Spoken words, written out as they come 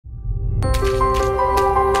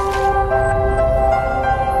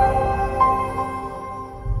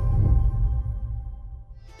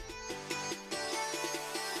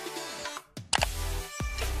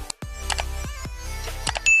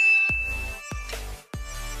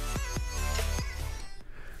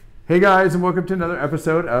Hey guys, and welcome to another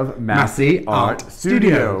episode of Masse Art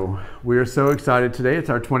Studio. We are so excited today. It's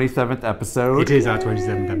our 27th episode. It is our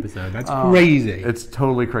 27th episode. That's crazy. It's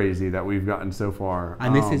totally crazy that we've gotten so far.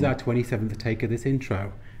 And this is our 27th take of this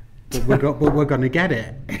intro. But we're going to get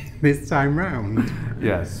it this time round.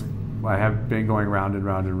 Yes. I have been going round and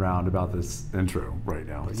round and round about this intro right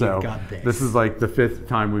now. So you got this. This is like the 5th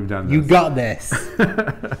time we've done this. You got this.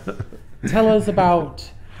 Tell us about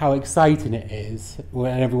how exciting it is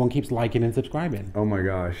when everyone keeps liking and subscribing. Oh my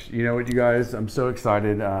gosh. You know what, you guys? I'm so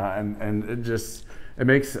excited and it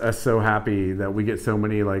makes us so happy that we get so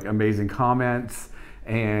many like amazing comments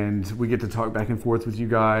and we get to talk back and forth with you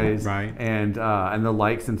guys. Right. And the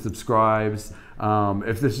likes and subscribes.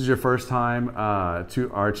 If this is your first time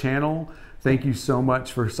to our channel, thank you so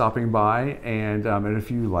much for stopping by, and if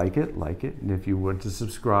you like it, and if you want to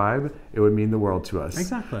subscribe, it would mean the world to us.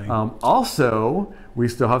 Exactly. Also, we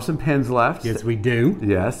still have some pins left. Yes, we do.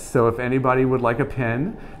 Yes, so if anybody would like a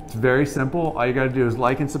pin, it's very simple. All you gotta do is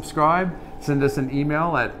like and subscribe, send us an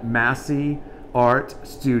email at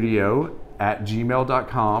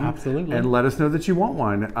masseartstudio@gmail.com. Absolutely. And let us know that you want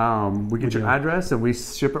one. We get your address and we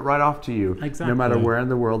ship it right off to you. Exactly. No matter where in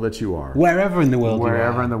the world that you are. Wherever in the world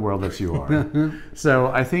Wherever in the world that you are.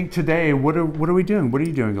 So I think today, what are we doing? What are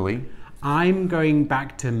you doing, Lee? I'm going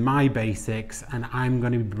back to my basics and I'm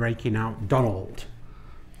going to be breaking out Donald.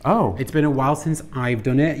 Oh. It's been a while since I've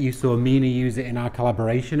done it. You saw Mina use it in our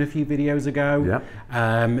collaboration a few videos ago.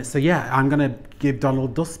 Yep. So yeah, I'm going to give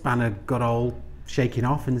Donald Dustpan a good old shaking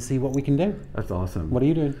off and see what we can do. That's awesome. What are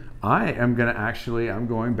you doing? I'm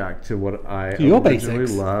going back to what I your originally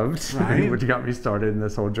basics. loved, Right. which got me started in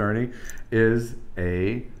this whole journey, is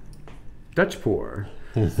a Dutch pour.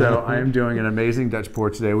 So I am doing an amazing Dutch pour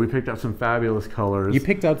today. We picked up some fabulous colors. You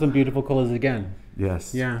picked out some beautiful colors again.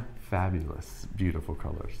 Yes. Yeah. Fabulous, beautiful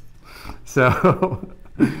colors. So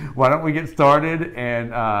why don't we get started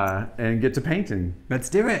and get to painting? Let's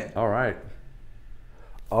do it. All right.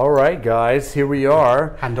 All right, guys, here we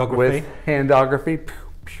are. Handography. With handography.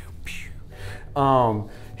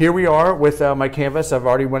 Here we are with my canvas. I've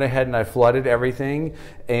already went ahead and I flooded everything,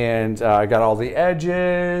 and I got all the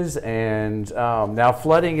edges. And now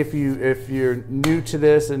flooding, if you're new to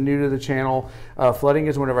this and new to the channel, flooding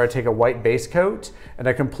is whenever I take a white base coat and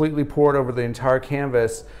I completely pour it over the entire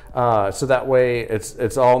canvas, so that way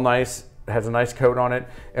it's all nice. Has a nice coat on it,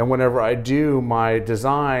 and whenever I do my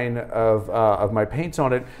design of my paints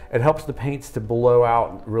on it, it helps the paints to blow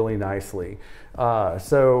out really nicely.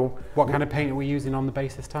 So what kind of paint are we using on the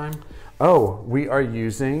base this time? Oh, we are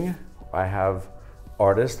using, I have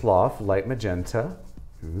Artist Loft Light Magenta.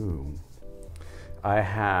 Ooh. I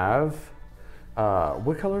have,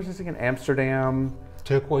 what color is this again? Amsterdam.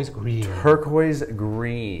 Turquoise green. Turquoise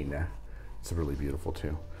green. It's really beautiful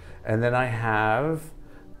too. And then I have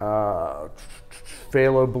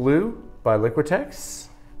Phthalo Blue by Liquitex.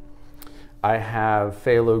 I have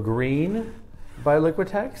Phthalo Green by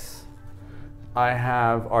Liquitex. I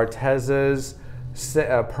have Arteza's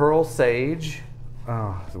Pearl Sage,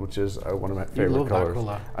 which is one of my favorite colors. That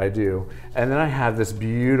color. I do. And then I have this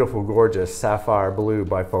beautiful, gorgeous Sapphire Blue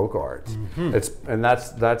by DecoArt. And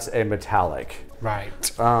that's a metallic.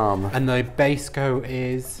 Right. And the base coat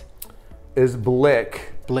is Blick.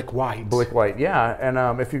 Blick white. Blick white, yeah.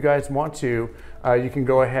 And if you guys want to, you can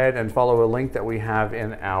go ahead and follow a link that we have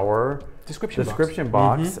in our description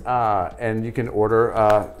box, and you can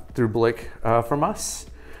order through Blick from us.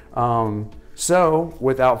 So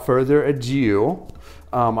without further ado,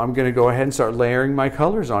 I'm going to go ahead and start layering my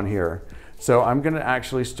colors on here. So I'm going to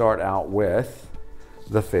actually start out with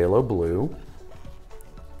the Phthalo Blue.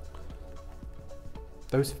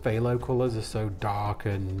 Those phthalo colors are so dark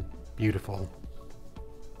and beautiful.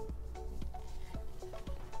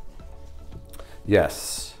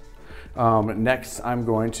 Yes. Next, I'm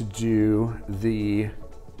going to do the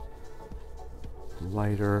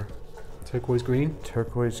lighter Turquoise green.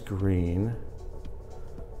 Turquoise green.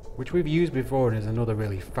 Which we've used before and is another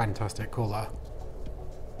really fantastic color.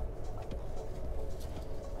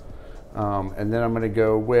 And then I'm going to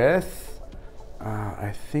go with,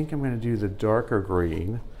 I think I'm going to do the darker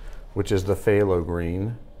green, which is the phthalo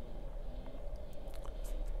green.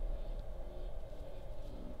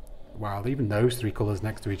 Wow, even those three colors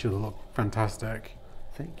next to each other look fantastic.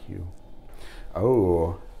 Thank you.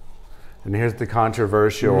 Oh, and here's the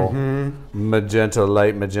controversial magenta,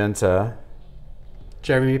 light magenta.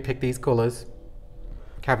 Jeremy picked these colours.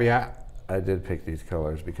 Caveat. I did pick these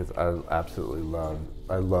colors because I absolutely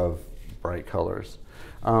love bright colors.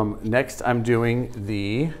 Next, I'm doing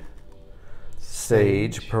the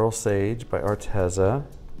Sage, Pearl Sage by Arteza.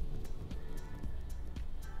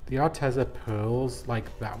 The Arteza pearls,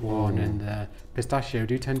 like that one, and the pistachio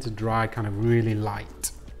do tend to dry kind of really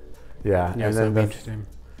light. Yeah, Yeah, and so then it'll be interesting.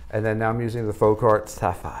 and then now I'm using the DecoArt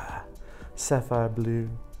Sapphire, Sapphire Blue.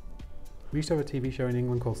 We used to have a TV show in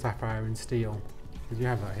England called Sapphire and Steel. Did you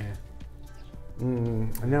have that here?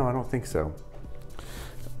 No, I don't think so.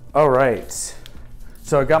 All right,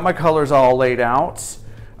 so I got my colors all laid out.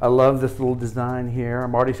 I love this little design here.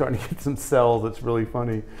 I'm already starting to get some cells. It's really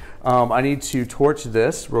funny. I need to torch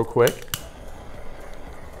this real quick.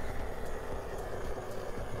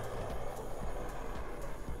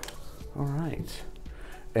 All right.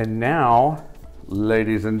 And now,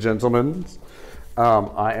 ladies and gentlemen,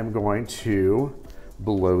 I am going to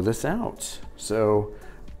blow this out. So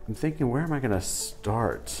I'm thinking, where am I going to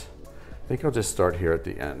start? I think I'll just start here at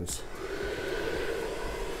the end.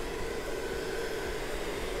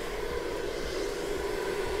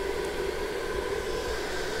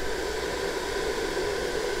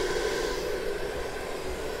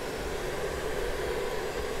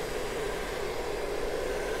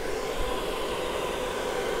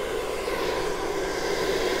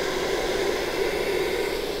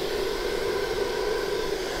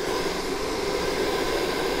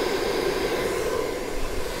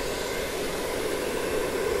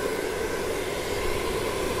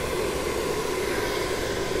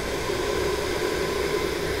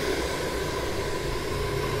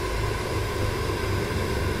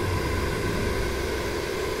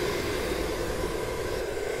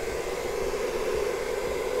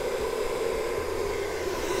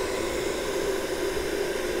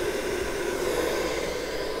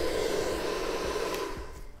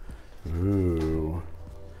 Ooh,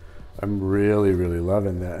 I'm really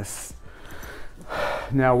loving this.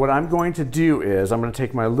 Now what I'm going to do is I'm going to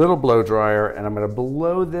take my little blow dryer and I'm going to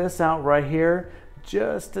blow this out right here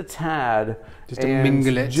just a tad. Just to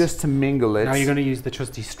mingle it. Just to mingle it. Now you're going to use the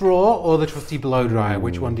trusty straw or the trusty blow dryer.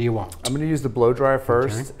 Which one do you want? I'm going to use the blow dryer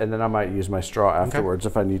first, and then I might use my straw afterwards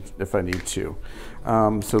if I need to.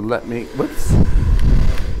 So let me.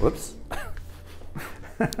 Whoops.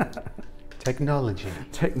 Technology.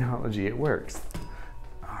 Technology, it works.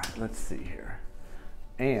 All right, let's see here.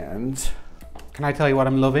 And can I tell you what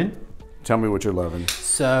I'm loving? tell me what you're loving.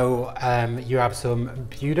 So you have some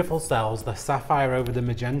beautiful cells. The sapphire over the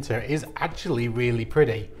magenta is actually really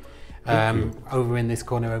pretty. Over in this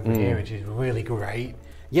corner over here, which is really great.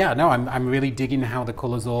 Yeah, no, I'm really digging how the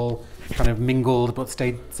colours all kind of mingled but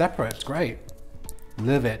stayed separate. It's great.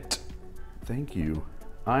 Love it. Thank you.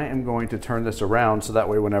 I am going to turn this around so that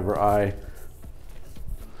way whenever I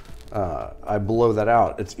blow that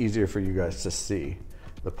out, it's easier for you guys to see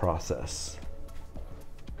the process.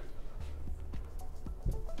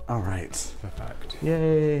 All right. Perfect.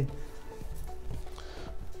 Yay.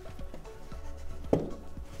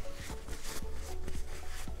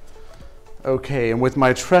 Okay, and with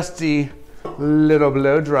my trusty little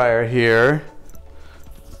blow dryer here,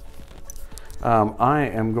 I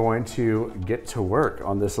am going to get to work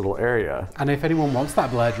on this little area. And if anyone wants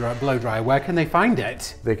that blow dryer, where can they find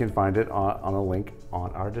it? They can find it on a link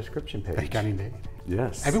on our description page. They can indeed.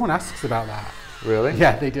 Yes. Everyone asks about that. Really?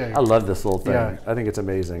 Yeah, they do. I love this little thing. Yeah. I think it's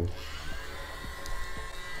amazing.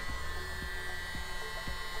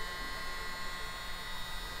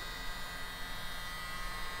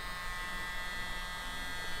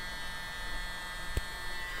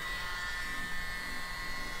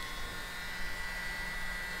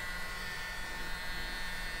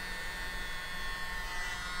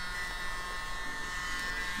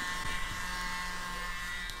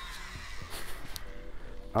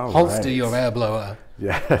 Holster your air blower.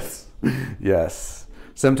 Yes, yes.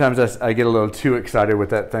 Sometimes I get a little too excited with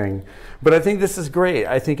that thing. But I think this is great.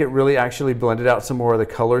 I think it really actually blended out some more of the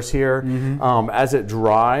colors here. As it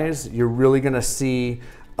dries, you're really going to see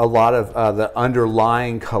a lot of the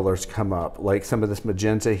underlying colors come up, like some of this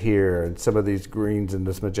magenta here and some of these greens and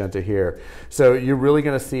this magenta here. So you're really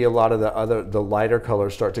going to see a lot of the lighter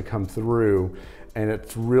colors start to come through, and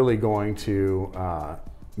it's really going to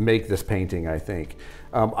make this painting, I think.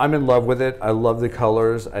 I'm in love with it. I love the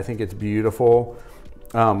colors. I think it's beautiful.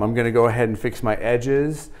 I'm going to go ahead and fix my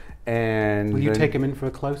edges. And will you take them in for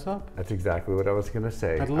a close-up? That's exactly what I was going to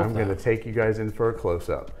say. I'd love I'm that. going to take you guys in for a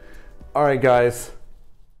close-up. All right, guys.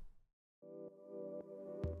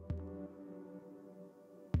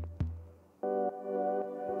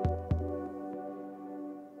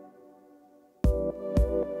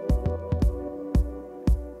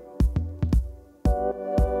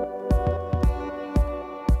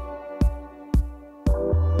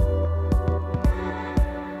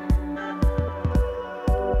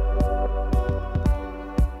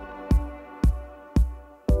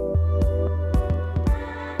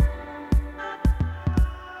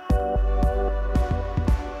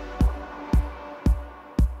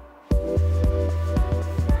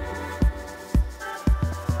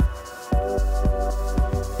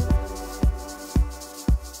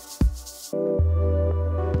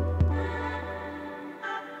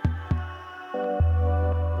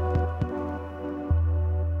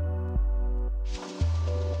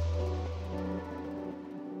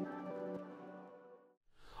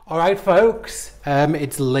 All right, folks,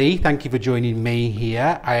 it's Lee. Thank you for joining me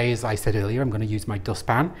here. As I said earlier, I'm going to use my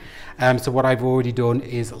dustpan. So what I've already done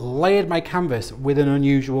is layered my canvas with an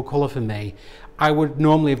unusual colour for me. I would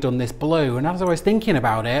normally have done this blue, and as I was thinking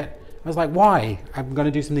about it, I was like, why? I'm going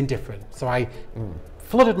to do something different. So I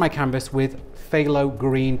flooded my canvas with phthalo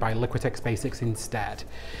green by Liquitex Basics instead.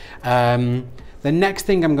 The next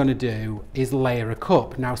thing I'm going to do is layer a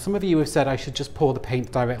cup. Now, some of you have said I should just pour the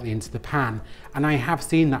paint directly into the pan, and I have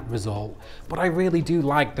seen that result, but I really do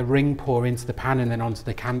like the ring pour into the pan and then onto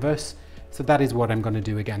the canvas. So that is what I'm going to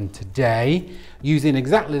do again today, using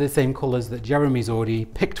exactly the same colours that Jeremy's already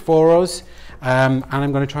picked for us, and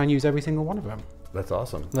I'm going to try and use every single one of them. That's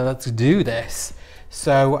awesome. Now let's do this.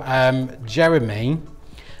 So, Jeremy,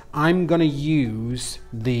 I'm going to use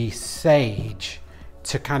the sage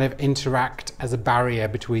to kind of interact as a barrier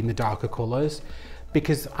between the darker colours,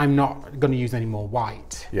 because I'm not going to use any more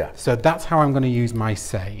white. Yeah. So that's how I'm going to use my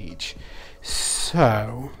sage.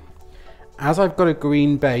 So, as I've got a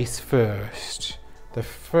green base first, the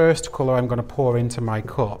first colour I'm going to pour into my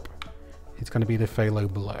cup is going to be the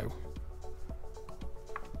phthalo blue.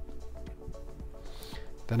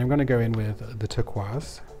 Then I'm going to go in with the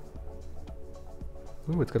turquoise.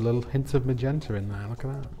 Ooh, it's got little hints of magenta in there, look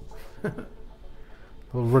at that.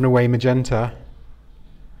 Little runaway magenta.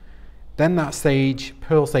 Then that sage,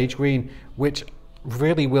 pearl sage green, which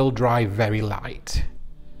really will dry very light.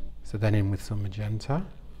 So then in with some magenta.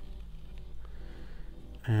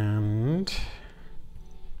 And,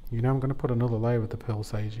 you know, I'm going to put another layer with the pearl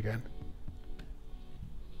sage again.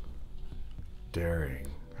 Daring.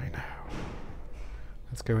 I know.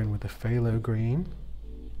 Let's go in with the phthalo green.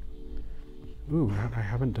 Ooh, that I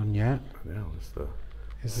haven't done yet. Yeah, it's the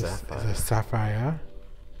sapphire. Is a sapphire.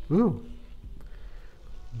 Ooh.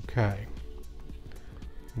 Okay.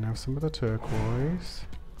 Now some of the turquoise.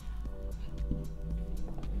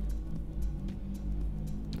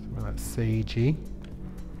 Some of that sagey.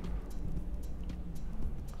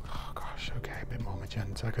 Oh gosh, okay, a bit more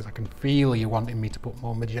magenta, because I can feel you wanting me to put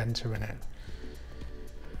more magenta in it.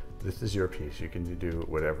 This is your piece. You can do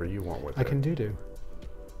whatever you want with it. I can do.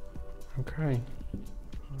 Okay.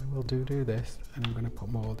 I will do this, and I'm going to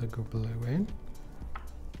put more of the good blue in.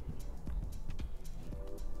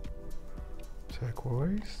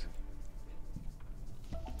 Turquoise.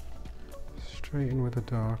 Straight in with the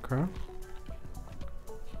darker.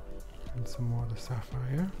 And some more of the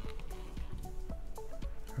sapphire.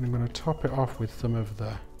 And I'm going to top it off with some of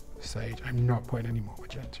the sage. I'm not putting any more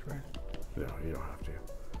magenta in. No, you don't have to.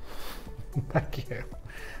 Thank you.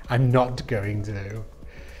 I'm not going to.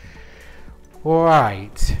 All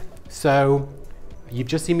right. So you've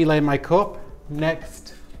just seen me lay my cup.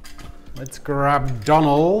 Next, let's grab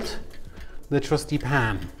Donald, the trusty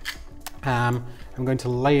pan. I'm going to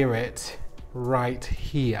layer it right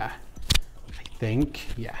here. I think.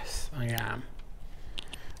 Yes, I am.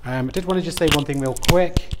 I did want to just say one thing real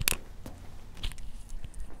quick.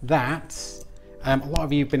 That a lot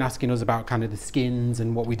of you have been asking us about kind of the skins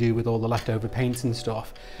and what we do with all the leftover paints and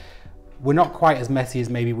stuff. We're not quite as messy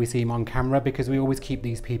as maybe we seem on camera, because we always keep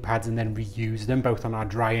these pea pads and then reuse them both on our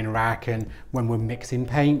drying rack and when we're mixing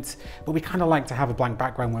paints. But we kind of like to have a blank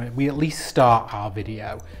background where we at least start our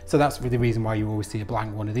video. So that's the reason why you always see a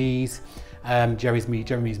blank one of these.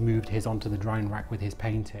 Jeremy's moved his onto the drying rack with his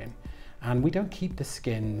painting. And we don't keep the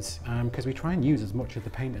skins because we try and use as much of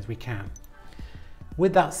the paint as we can.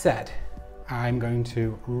 With that said, I'm going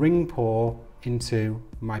to ring pour into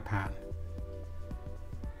my pan.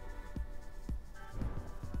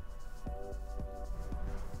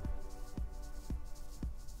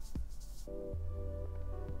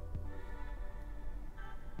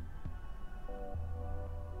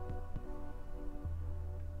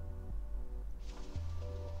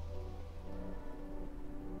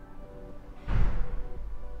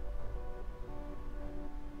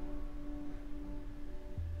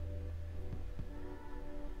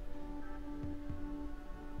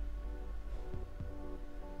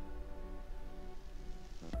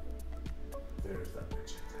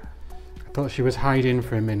 I thought she was hiding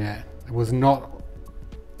for a minute. I was not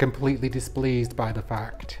completely displeased by the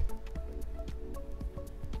fact.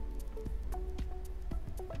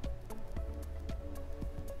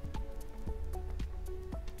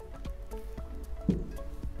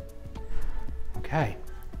 Okay.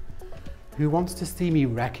 Who wants to see me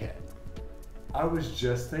wreck it? I was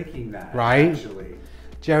just thinking that, right? Actually.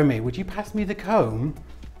 Jeremy, would you pass me the comb?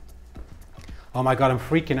 Oh my God, I'm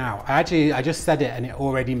freaking out. I just said it and it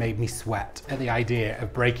already made me sweat at the idea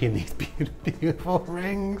of breaking these beautiful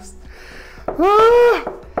rings.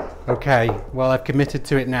 Ah! Okay, well, I've committed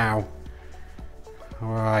to it now.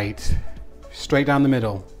 All right, straight down the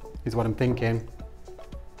middle. is what I'm thinking.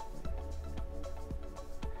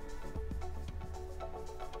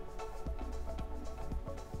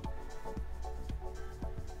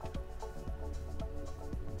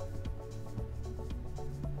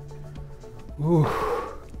 Ooh.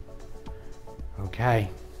 Okay,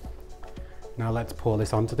 now let's pour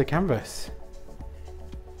this onto the canvas.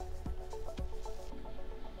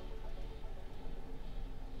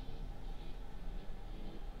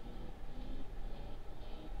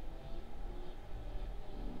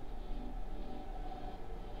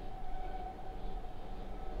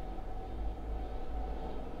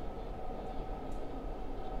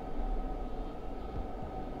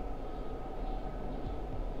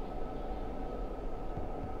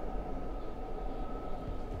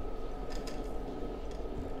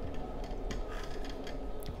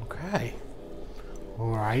 Okay, all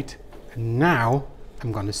right, and now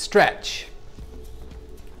I'm going to stretch.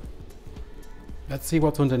 Let's see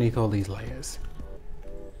what's underneath all these layers.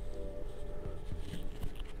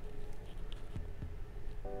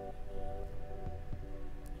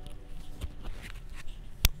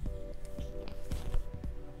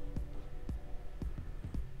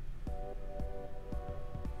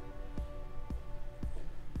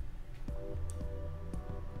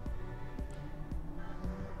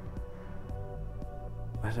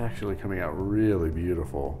 That's actually coming out really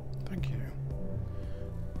beautiful. Thank you.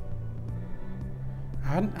 I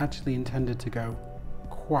hadn't actually intended to go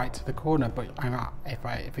quite to the corner, but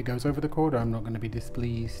if it goes over the corner, I'm not going to be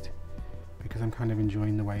displeased because I'm kind of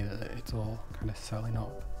enjoying the way that it's all kind of selling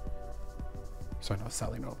up. Sorry, not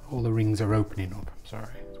selling up. All the rings are opening up. I'm sorry,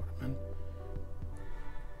 that's what I meant.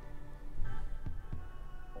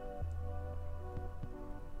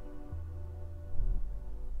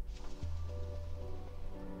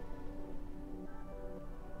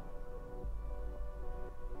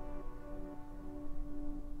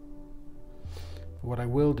 What I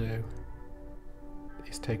will do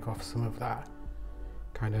is take off some of that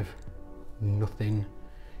kind of nothing,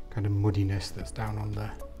 kind of muddiness that's down on the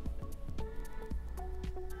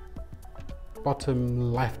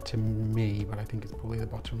bottom left to me, but I think it's probably the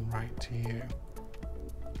bottom right to you.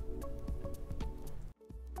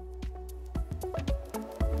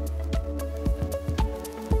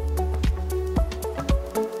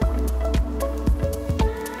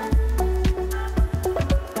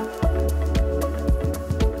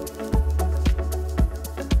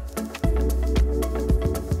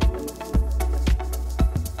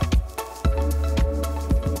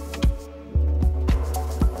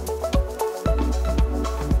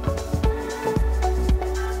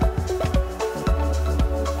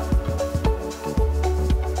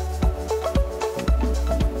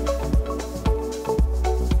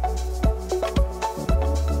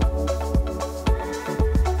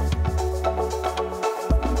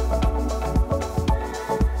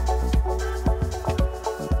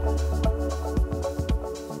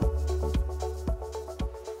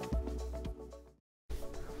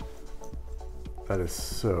 That is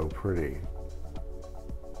so pretty.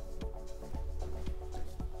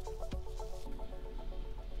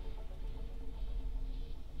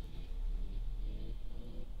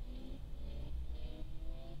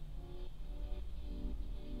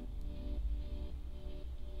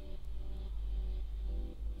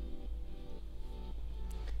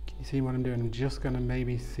 Can you see what I'm doing? I'm just going to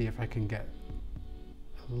maybe see if I can get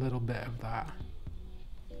a little bit of that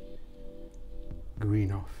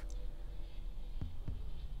green off.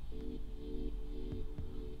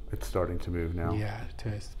 It's starting to move now. Yeah, it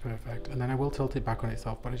is. Perfect. And then I will tilt it back on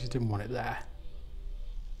itself, but I just didn't want it there.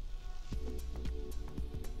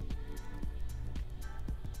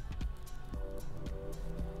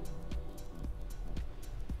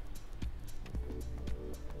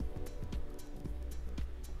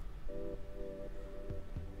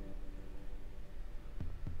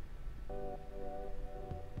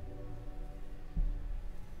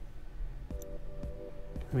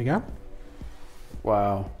 There we go.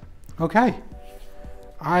 Wow. Okay.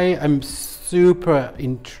 I am super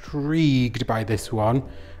intrigued by this one.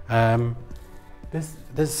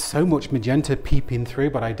 There's so much magenta peeping through,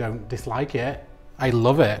 but I don't dislike it. I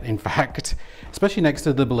love it, in fact, especially next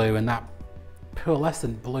to the blue, and that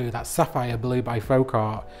pearlescent blue, that sapphire blue by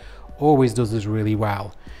DecoArt always does us really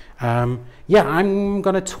well. Yeah, I'm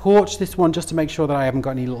gonna torch this one just to make sure that I haven't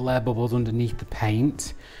got any little air bubbles underneath the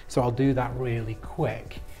paint. So I'll do that really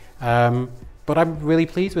quick. But I'm really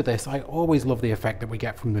pleased with this. I always love the effect that we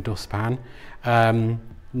get from the dustpan.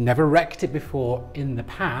 Never wrecked it before in the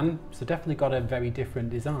pan, so definitely got a very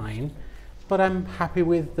different design. But I'm happy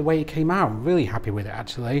with the way it came out. Really happy with it,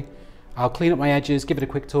 actually. I'll clean up my edges, give it a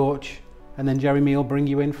quick torch, and then Jeremy will bring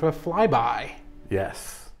you in for a flyby.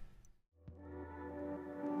 Yes.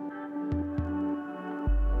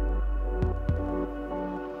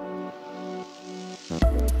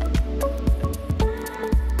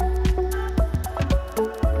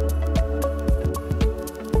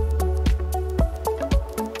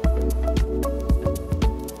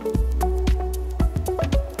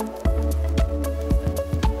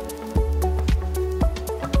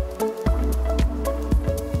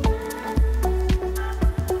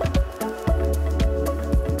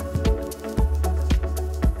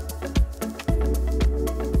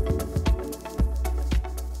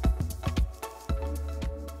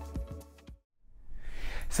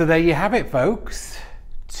 So there you have it, folks.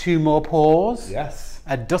 2 more pours. Yes.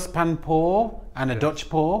 A dustpan pour and a Dutch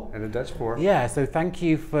pour. And a Dutch pour. Yeah, so thank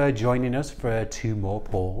you for joining us for 2 more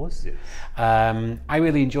pours. Yes. I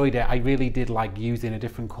really enjoyed it. I really did like using a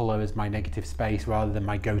different colour as my negative space rather than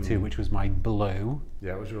my go-to, which was my blue.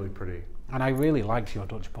 Yeah, it was really pretty. And I really liked your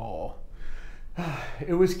Dutch pour.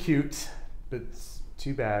 It was cute, but it's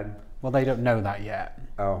too bad. Well, they don't know that yet.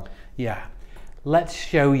 Oh. Yeah. Let's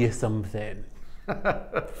show you something.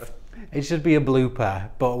 It should be a blooper,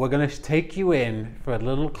 but we're going to take you in for a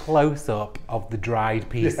little close-up of the dried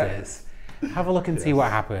pieces. Yes. Have a look and see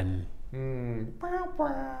what happened.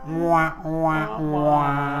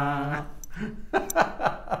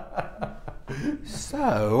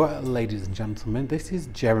 So, ladies and gentlemen, this is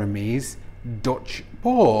Jeremy's Dutch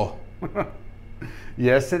pour.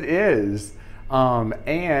 Yes, it is.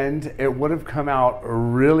 And it would have come out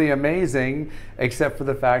really amazing, except for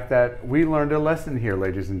the fact that we learned a lesson here,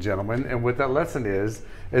 ladies and gentlemen. And what that lesson is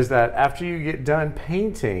that after you get done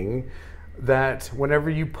painting, that whenever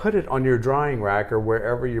you put it on your drying rack or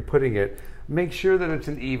wherever you're putting it, make sure that it's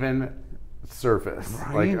an even surface,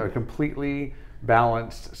 right? Like a completely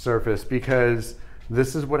balanced surface, because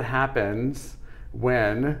this is what happens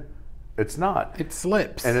when it's not. It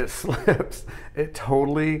slips. And it slips. It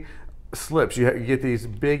totally slips. You get these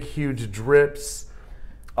big, huge drips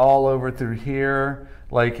all over through here.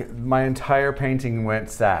 Like my entire painting went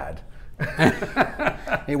sad.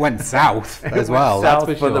 It went south as well. South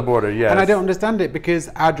that's for the border, yes. And I don't understand it because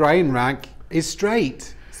our drying rack is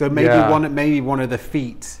straight. So maybe one of the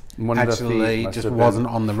feet just wasn't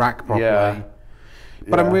on the rack properly. Yeah.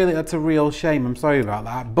 But that's a real shame. I'm sorry about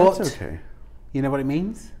that. But that's okay. You know what it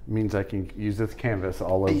means? It means I can use this canvas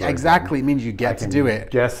all over. Exactly. Again. It means you get to do it.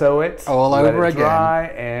 Gesso it all over again. Dry,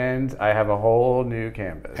 and I have a whole new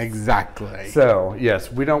canvas. Exactly. So yes,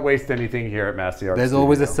 we don't waste anything here at Masse Art There's Studio.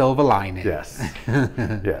 always a silver lining. Yes.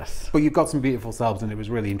 Yes. But you've got some beautiful subs, and it was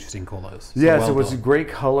really interesting colours. So yes, it was great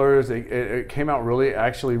colors. It came out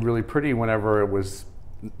really pretty whenever it was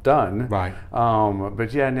done. Right.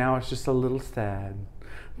 But yeah, now it's just a little sad.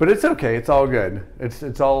 But it's okay. It's all good.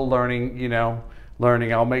 It's all learning,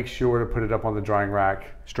 learning. I'll make sure to put it up on the drying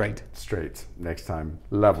rack. Straight next time.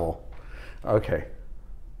 Level. Okay.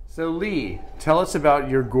 So Lee, tell us about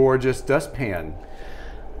your gorgeous dustpan. Do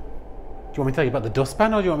you want me to tell you about the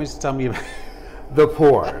dustpan, or do you want me to tell me about... The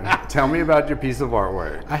pour. Tell me about your piece of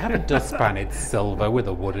artwork. I have a dustpan. It's silver with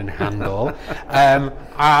a wooden handle.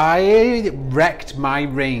 I wrecked my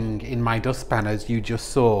ring in my dustpan, as you just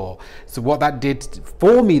saw. So what that did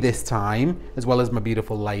for me this time, as well as my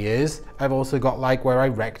beautiful layers, I've also got like where I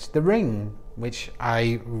wrecked the ring, which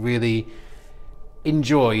I really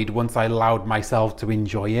enjoyed once I allowed myself to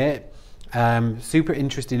enjoy it. Super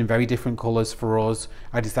interesting and very different colors for us.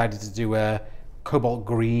 I decided to do a cobalt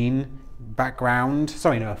green background, a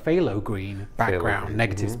phthalo green background,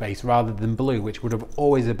 negative space, rather than blue, which would have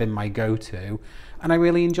always have been my go-to, and I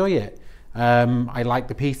really enjoy it. I like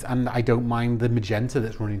the piece, and I don't mind the magenta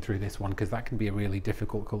that's running through this one, because that can be a really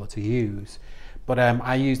difficult color to use. But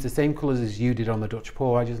I used the same colors as you did on the Dutch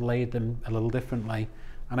pour. I just layered them a little differently,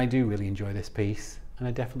 and I do really enjoy this piece, and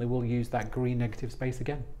I definitely will use that green negative space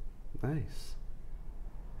again. Nice.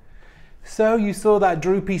 So you saw that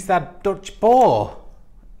droopy sad Dutch pour.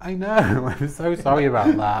 I know. I'm so sorry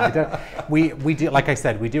about that. We do, like I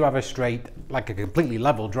said, we do have a straight, like a completely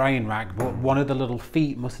level drying rack, but one of the little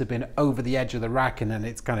feet must have been over the edge of the rack, and then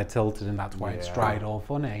it's kind of tilted, and that's why it's dried all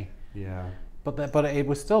funny. Yeah. But it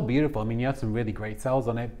was still beautiful. I mean, you had some really great cells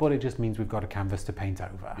on it, but it just means we've got a canvas to paint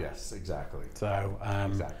over. Yes, exactly. So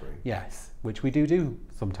exactly. Yes, which we do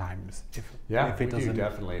sometimes. If it doesn't,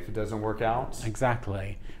 definitely. If it doesn't work out.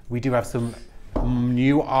 Exactly. We do have some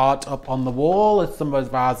new art up on the wall as some of those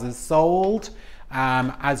vases sold.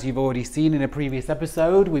 As you've already seen in a previous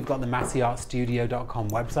episode, we've got the masseartstudio.com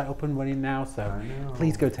website up and running now, so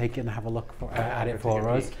please go take it and have a look at it for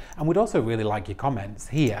us. And we'd also really like your comments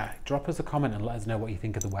here. Drop us a comment and let us know what you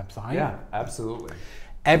think of the website. Yeah, absolutely.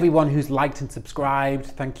 Everyone who's liked and subscribed,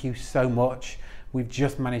 thank you so much. We've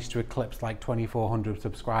just managed to eclipse like 2,400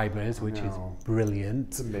 subscribers, which is brilliant.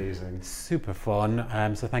 It's amazing. Super fun.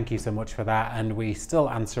 So thank you so much for that. And we still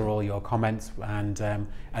answer all your comments and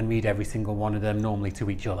read every single one of them, normally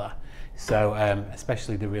to each other. So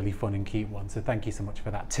especially the really fun and cute ones. So thank you so much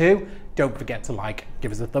for that too. Don't forget to like,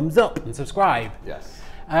 give us a thumbs up and subscribe. Yes.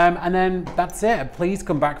 And then that's it. Please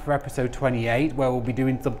come back for episode 28, where we'll be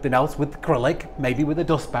doing something else with acrylic, maybe with a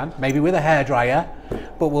dustpan, maybe with a hairdryer,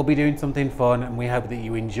 but we'll be doing something fun, and we hope that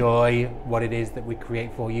you enjoy what it is that we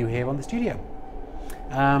create for you here on the studio.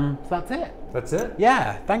 So that's it. That's it?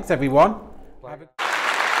 Yeah, thanks everyone.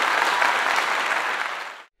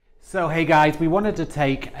 So hey guys, we wanted to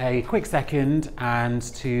take a quick second and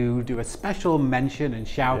to do a special mention and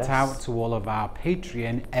shout out to all of our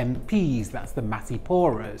Patreon MPs, that's the Masse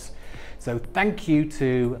Pourers. So thank you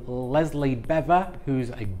to Leslie Bever,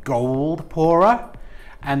 who's a gold pourer,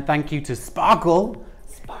 and thank you to Sparkle,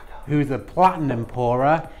 who's a platinum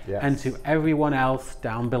pourer, and to everyone else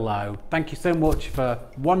down below. Thank you so much for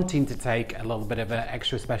wanting to take a little bit of an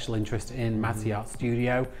extra special interest in Masse Art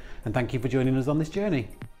Studio, and thank you for joining us on this journey.